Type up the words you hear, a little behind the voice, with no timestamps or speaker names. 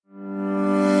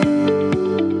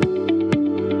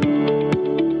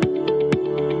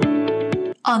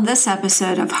On this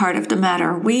episode of Heart of the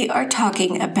Matter, we are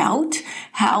talking about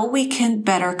how we can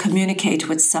better communicate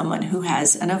with someone who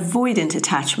has an avoidant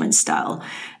attachment style.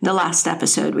 In the last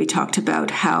episode, we talked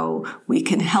about how we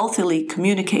can healthily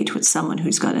communicate with someone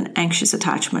who's got an anxious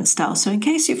attachment style. So in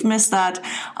case you've missed that,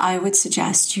 I would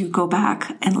suggest you go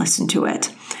back and listen to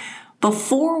it.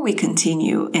 Before we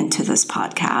continue into this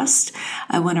podcast,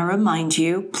 I want to remind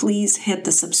you, please hit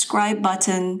the subscribe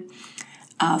button.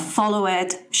 Follow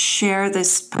it, share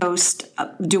this post.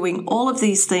 Doing all of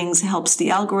these things helps the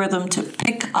algorithm to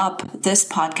pick up this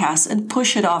podcast and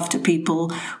push it off to people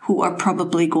who are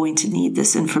probably going to need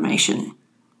this information.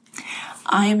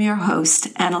 I am your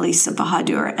host, Annalisa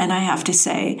Bahadur, and I have to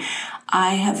say,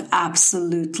 I have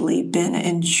absolutely been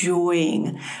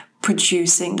enjoying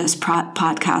producing this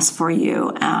podcast for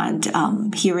you,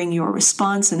 and hearing your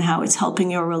response and how it's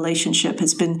helping your relationship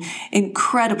has been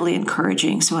incredibly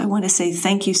encouraging. So I want to say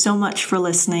thank you so much for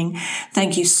listening.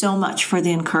 Thank you so much for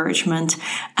the encouragement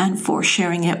and for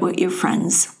sharing it with your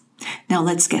friends. Now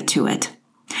let's get to it.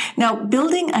 Now,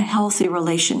 building a healthy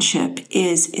relationship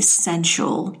is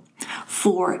essential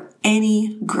for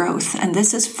any growth, and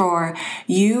this is for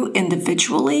you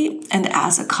individually and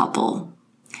as a couple.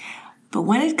 But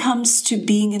when it comes to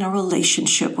being in a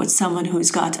relationship with someone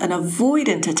who's got an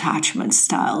avoidant attachment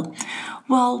style,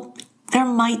 well, there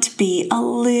might be a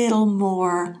little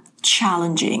more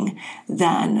challenging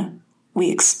than we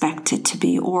expect it to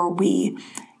be, or we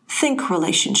think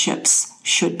relationships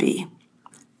should be.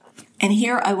 And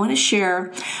here I want to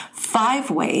share 5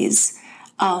 ways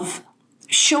of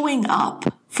showing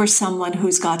up for someone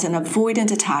who's got an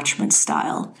avoidant attachment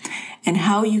style, and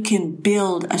how you can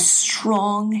build a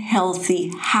strong,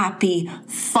 healthy, happy,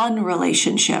 fun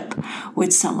relationship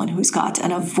with someone who's got an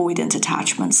avoidant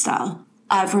attachment style.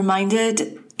 I've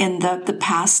reminded in the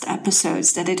past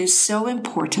episodes that it is so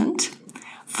important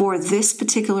for this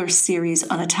particular series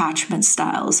on attachment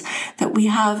styles that we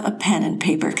have a pen and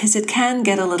paper, because it can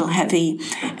get a little heavy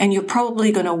and you're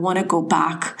probably going to want to go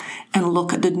back and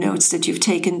look at the notes that you've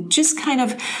taken, just kind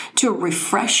of to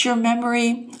refresh your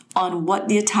memory on what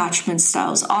the attachment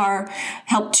styles are,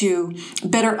 help to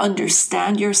better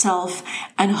understand yourself,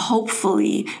 and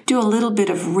hopefully do a little bit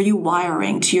of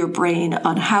rewiring to your brain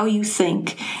on how you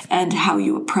think and how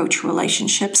you approach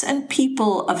relationships and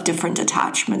people of different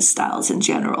attachment styles in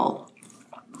general.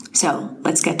 So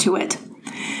let's get to it.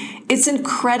 It's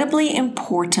incredibly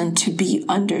important to be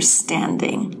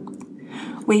understanding.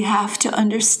 We have to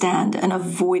understand an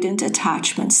avoidant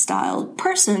attachment style.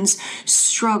 Persons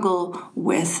struggle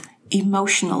with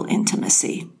emotional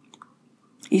intimacy.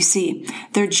 You see,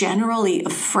 they're generally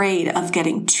afraid of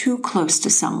getting too close to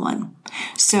someone.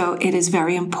 So it is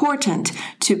very important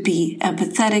to be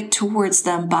empathetic towards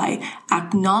them by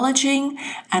acknowledging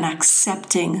and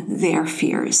accepting their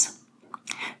fears.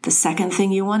 The second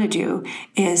thing you want to do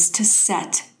is to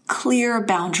set clear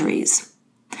boundaries.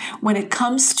 When it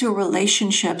comes to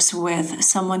relationships with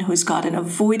someone who's got an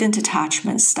avoidant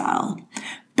attachment style,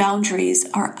 boundaries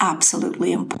are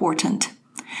absolutely important.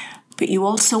 But you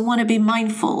also want to be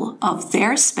mindful of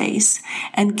their space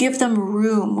and give them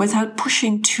room without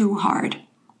pushing too hard.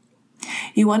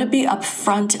 You want to be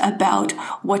upfront about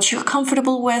what you're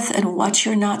comfortable with and what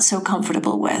you're not so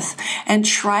comfortable with, and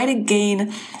try to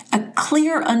gain a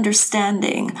clear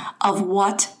understanding of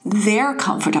what they're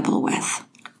comfortable with.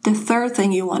 The third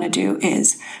thing you want to do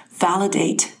is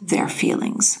validate their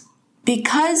feelings.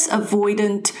 Because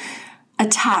avoidant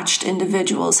attached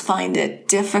individuals find it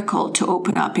difficult to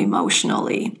open up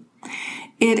emotionally,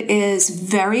 it is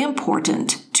very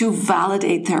important to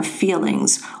validate their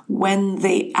feelings when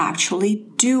they actually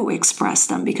do express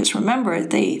them. Because remember,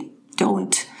 they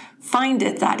don't find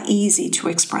it that easy to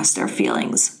express their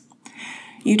feelings.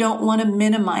 You don't want to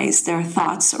minimize their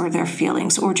thoughts or their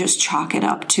feelings, or just chalk it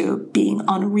up to being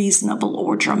unreasonable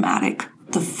or dramatic.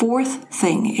 The fourth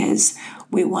thing is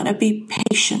we want to be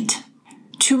patient.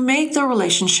 To make the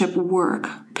relationship work,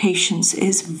 patience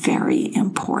is very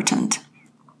important.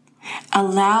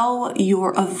 Allow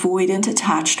your avoidant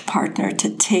attached partner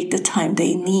to take the time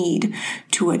they need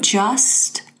to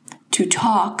adjust, to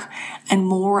talk, and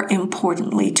more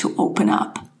importantly, to open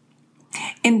up.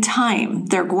 In time,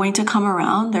 they're going to come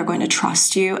around, they're going to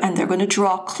trust you, and they're going to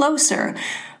draw closer,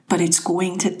 but it's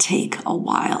going to take a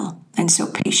while. And so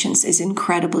patience is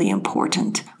incredibly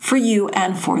important for you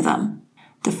and for them.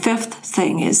 The fifth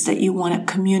thing is that you want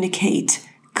to communicate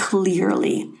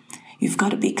clearly. You've got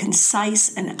to be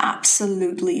concise and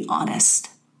absolutely honest.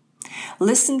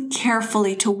 Listen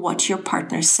carefully to what your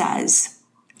partner says.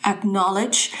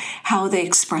 Acknowledge how they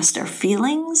express their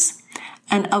feelings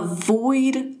and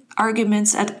avoid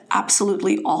arguments at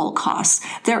absolutely all costs.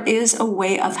 There is a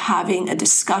way of having a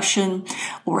discussion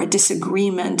or a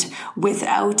disagreement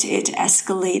without it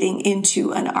escalating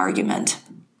into an argument.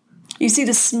 You see,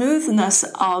 the smoothness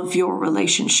of your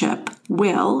relationship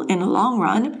will, in the long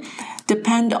run,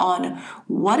 depend on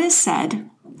what is said,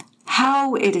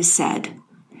 how it is said,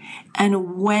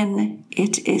 and when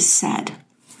it is said.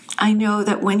 I know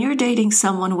that when you're dating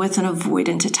someone with an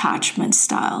avoidant attachment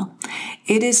style,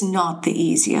 it is not the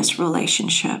easiest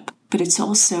relationship, but it's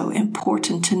also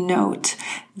important to note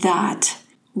that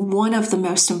one of the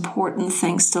most important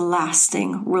things to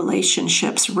lasting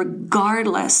relationships,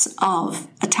 regardless of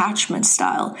attachment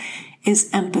style, is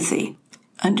empathy,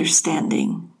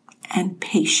 understanding, and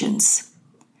patience.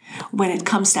 When it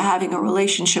comes to having a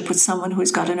relationship with someone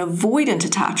who's got an avoidant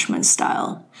attachment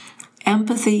style,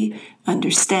 empathy,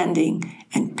 understanding,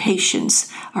 and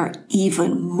patience are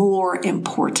even more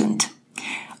important.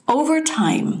 Over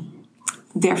time,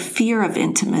 their fear of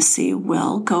intimacy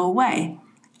will go away,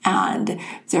 and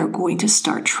they're going to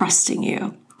start trusting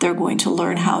you. They're going to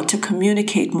learn how to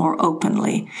communicate more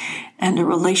openly, and the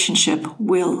relationship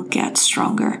will get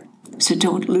stronger. So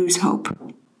don't lose hope.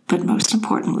 But most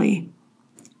importantly,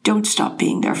 don't stop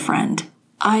being their friend.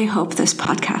 I hope this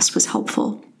podcast was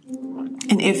helpful.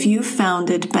 And if you found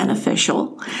it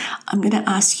beneficial, I'm going to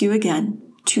ask you again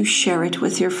to share it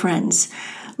with your friends.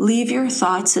 Leave your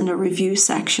thoughts in the review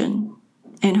section,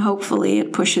 and hopefully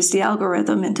it pushes the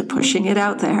algorithm into pushing it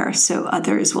out there so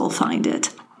others will find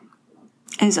it.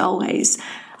 As always,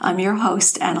 I'm your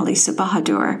host, Annalisa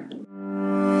Bahadur.